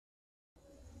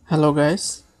Hello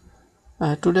guys,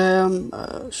 today I am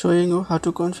showing you how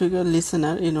to configure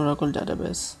listener in Oracle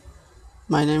database.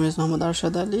 My name is Mohammad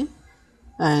Arshad Ali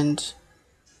and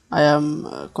I am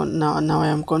now I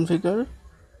am configure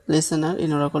listener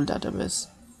in Oracle database.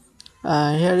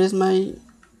 Here is my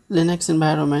Linux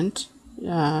environment.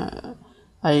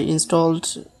 I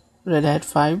installed Red Hat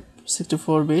 5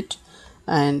 64-bit,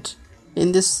 and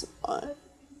in this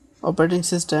operating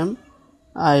system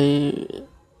I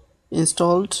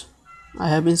installed I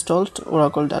have installed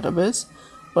Oracle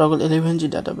 11g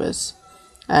database,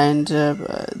 and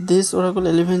this Oracle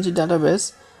 11g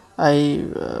database I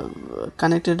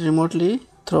connected remotely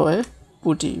through a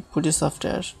PuTTY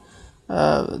software.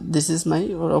 This is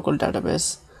my Oracle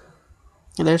database.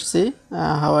 Let's see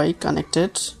how I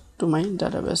connected to my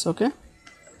database. Okay,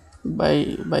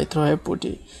 by through a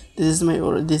PuTTY. This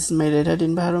is my Red Hat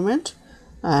environment,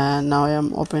 and now I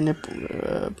am open a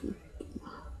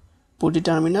PuTTY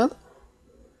terminal.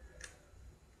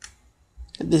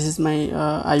 This is my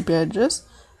IP address,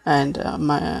 and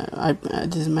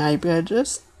this is my IP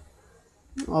address.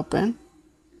 Open.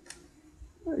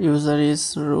 User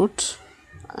is root,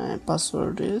 and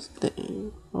password is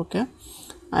okay.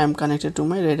 I am connected to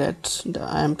my Red Hat.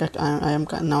 I am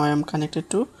connected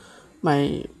to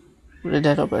my Red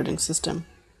Hat operating system.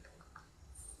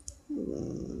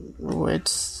 Wait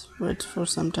for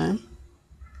some time.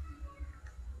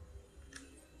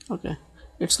 Okay,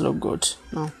 it's look good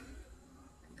now.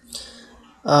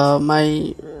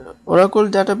 My Oracle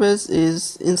database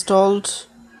is installed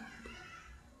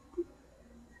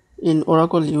in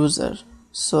Oracle user,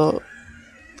 so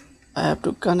I have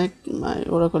to connect my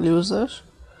Oracle user.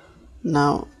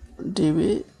 Now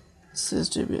db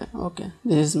sysdb. Okay,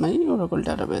 this is my Oracle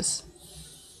database.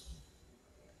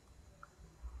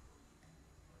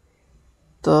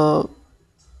 So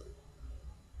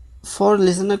for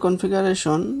listener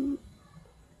configuration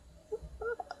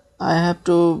I have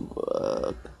to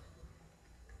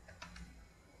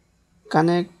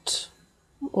connect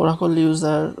Oracle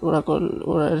user, Oracle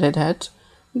or Red Hat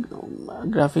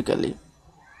graphically.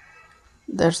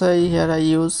 That's why here I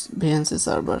use VNC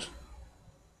server.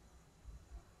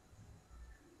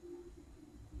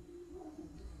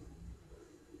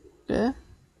 Okay,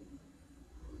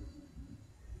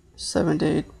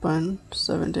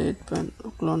 78.78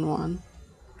 clone 1.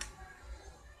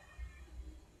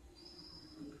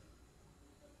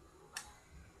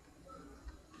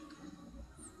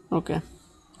 Okay,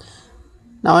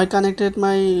 now I connected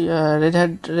my Red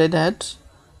Hat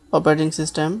operating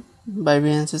system by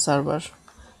VNC server.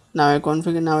 Now I am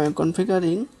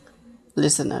configuring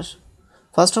listener.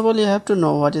 First of all, you have to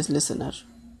know what is listener.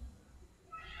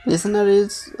 Listener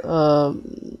is a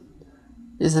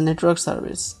network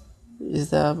service. Is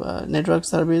the network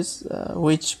service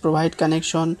which provide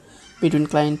connection between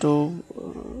client to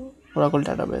Oracle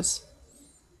database.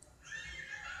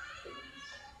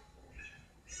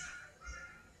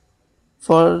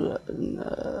 For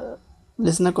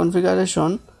listener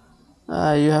configuration,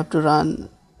 you have to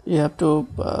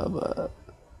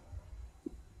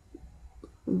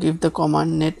give the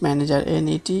command net manager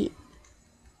net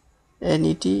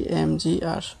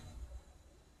mgr.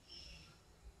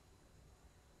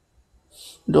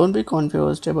 Don't be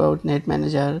confused about net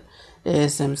manager,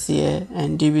 ASMCA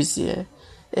and DBCA.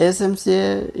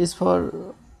 ASMCA is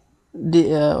for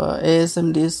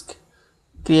ASM disk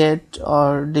create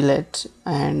or delete,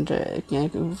 and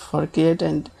for create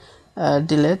and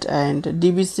delete, and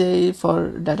DBCA for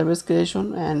database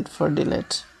creation and for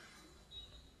delete.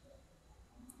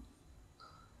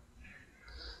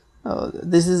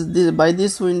 By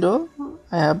this window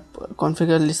I have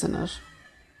configured listener.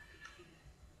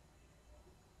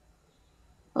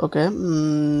 Okay,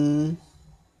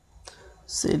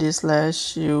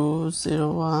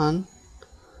 cd/u01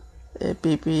 app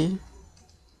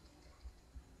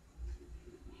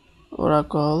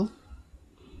Oracle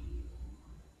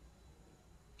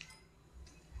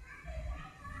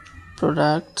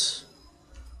product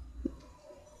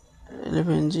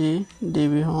 11g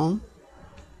db home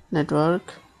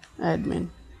network admin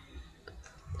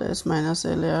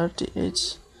 +-larth.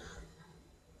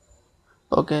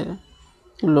 Okay,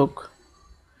 look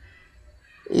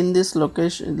in this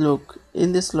location.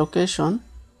 In this location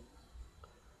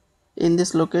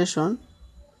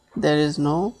there is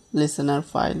no listener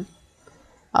file.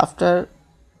 After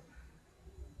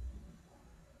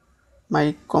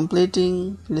my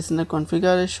completing listener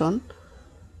configuration,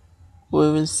 we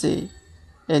will see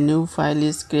a new file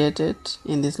is created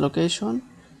in this location,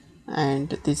 and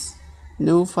this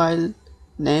new file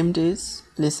named is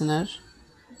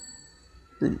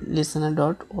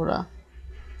listener.ora.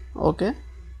 Okay,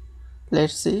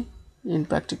 Let's see in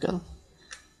practical.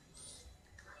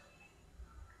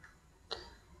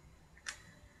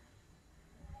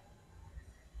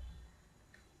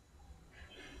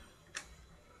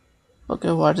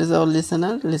 Okay, what is our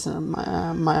listener?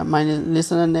 My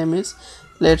listener name is,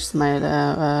 let's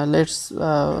imagine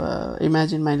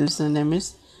my listener name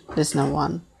is listener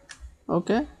 1.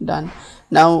 Okay, done.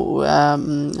 Now I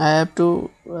have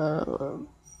to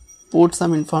put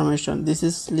some information. This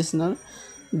is listener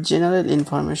general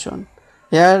information.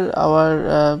 Here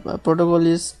our protocol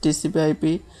is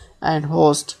TCP/IP and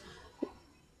host.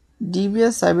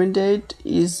 DBS 78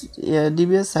 is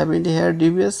DBS 70 here.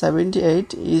 DBS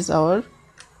 78 is our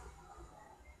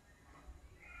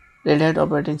Red Hat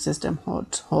operating system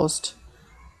host.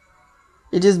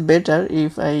 It is better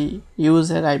if I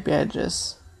use an IP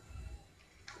address.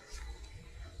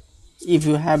 If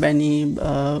you have any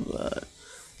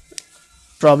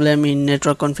problem in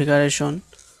network configuration,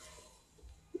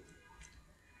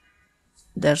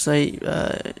 that's why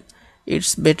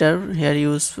it's better here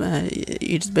it's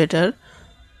better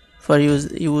for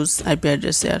use IP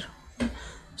address here.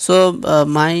 So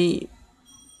my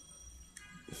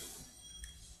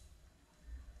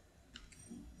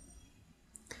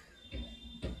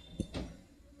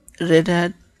Red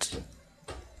Hat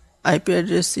IP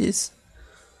address is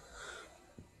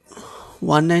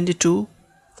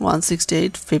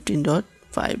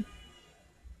 192.168.15.5.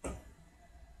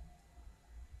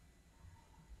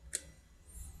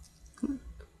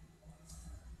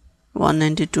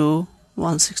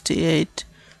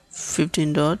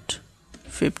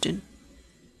 192.168.15.15.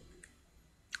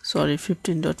 Sorry,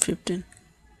 15.15.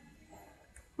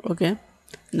 Okay,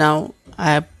 now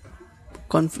I have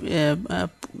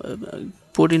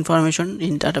put information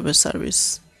in database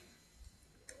service.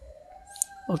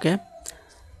 Okay,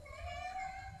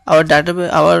 our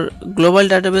global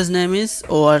database name is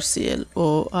ORCL.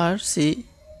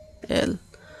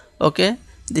 Okay,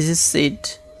 this is seed,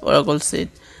 Oracle seed.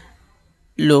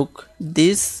 Look,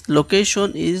 this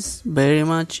location is very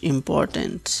much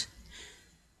important.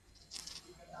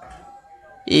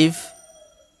 If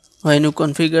when you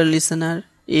configure listener,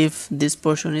 if this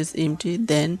portion is empty,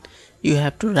 then you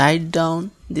have to write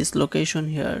down this location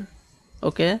here.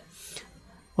 Okay,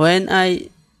 when I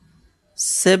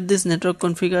save this network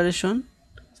configuration,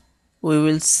 we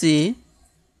will see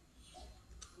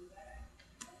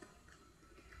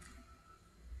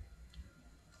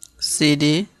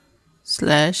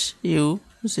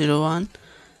cd/u01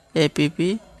 app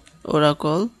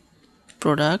Oracle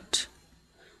product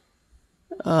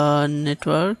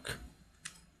network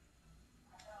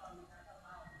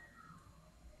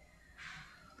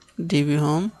db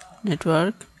home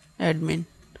network admin.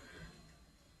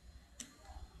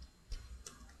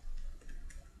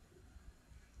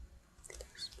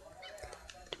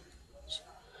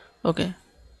 Okay,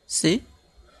 see,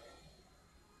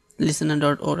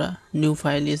 listener.ora new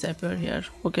file is appear here.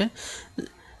 Okay,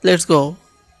 let's go.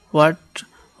 What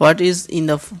is in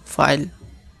the file?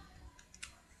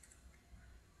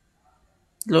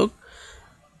 Look,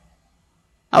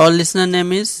 our listener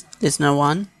name is listener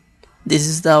 1. This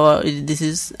is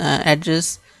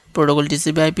address, protocol,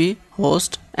 TCP/IP,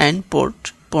 host and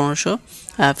port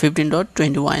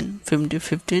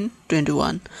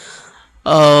 15.21.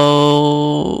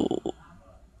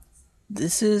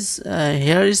 This is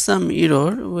here is some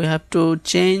error. We have to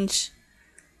change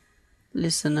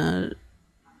listener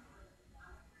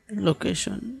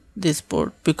location, this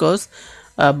port, because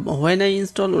when I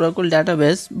install Oracle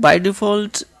database, by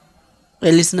default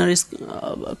a listener is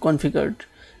configured,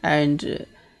 and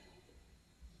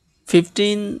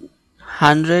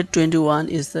 1521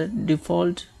 is the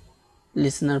default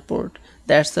listener port.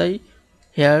 That's why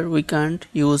here we can't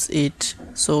use it,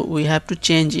 so we have to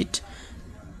change it.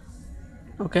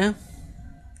 Okay,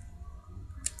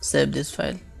 save this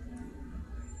file.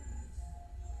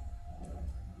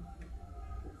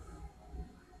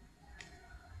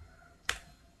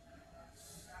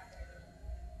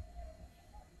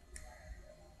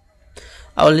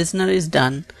 Our listener is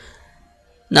done.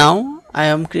 Now I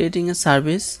am creating a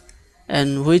service,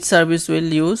 and which service will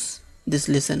use this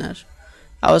listener?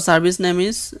 Our service name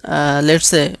is let's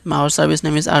say our service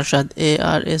name is Arshad,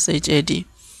 ARSHAD.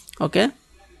 Okay,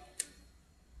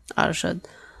 Arshad.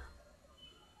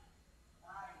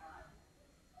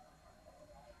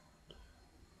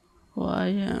 Why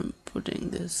am putting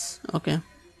this? Okay,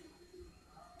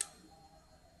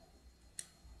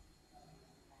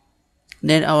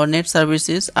 our net service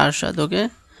is Arshad. Okay,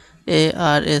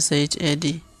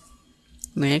 ARSHAD.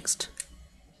 Next,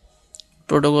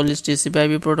 protocol is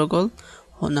TCP/IP protocol.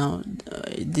 Now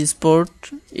this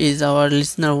port is our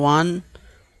listener 1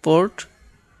 port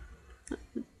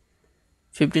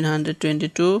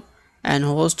 1522 and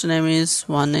host name is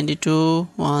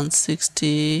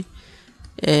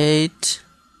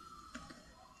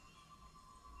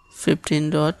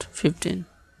 192.168.15.15.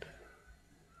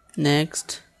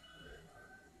 Next,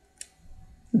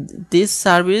 this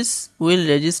service will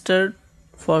register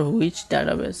for which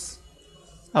database?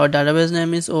 Our database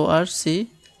name is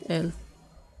ORCL.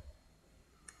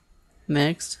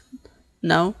 Next,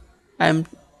 now I am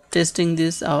testing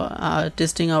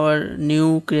our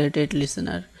new created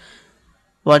listener.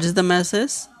 What is the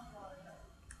message?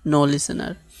 No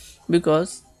listener,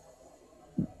 because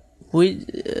we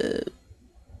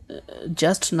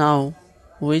just now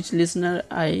which listener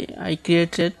I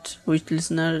created, which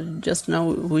listener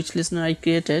I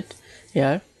created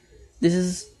here, this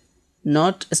is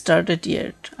not started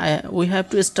yet. We have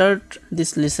to start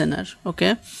this listener.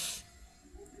 Okay,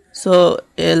 so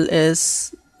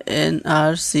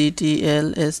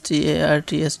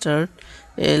LSNRCTLSTART start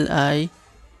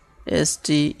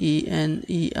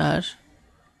LISTENER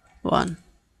 1.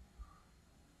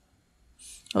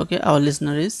 Okay, our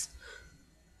listener is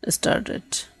started.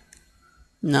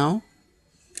 Now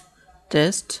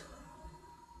test.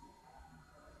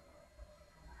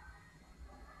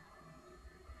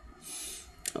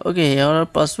 Okay, our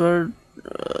password,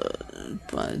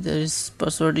 there is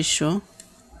password issue.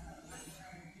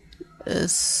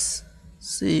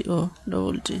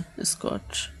 SCOTT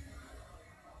Scott.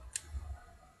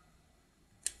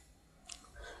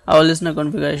 Our listener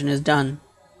configuration is done.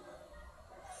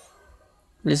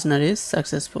 Listener is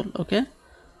successful. Okay,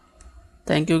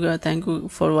 thank you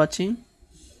for watching.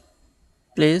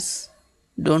 Please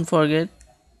don't forget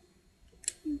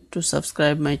to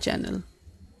subscribe my channel.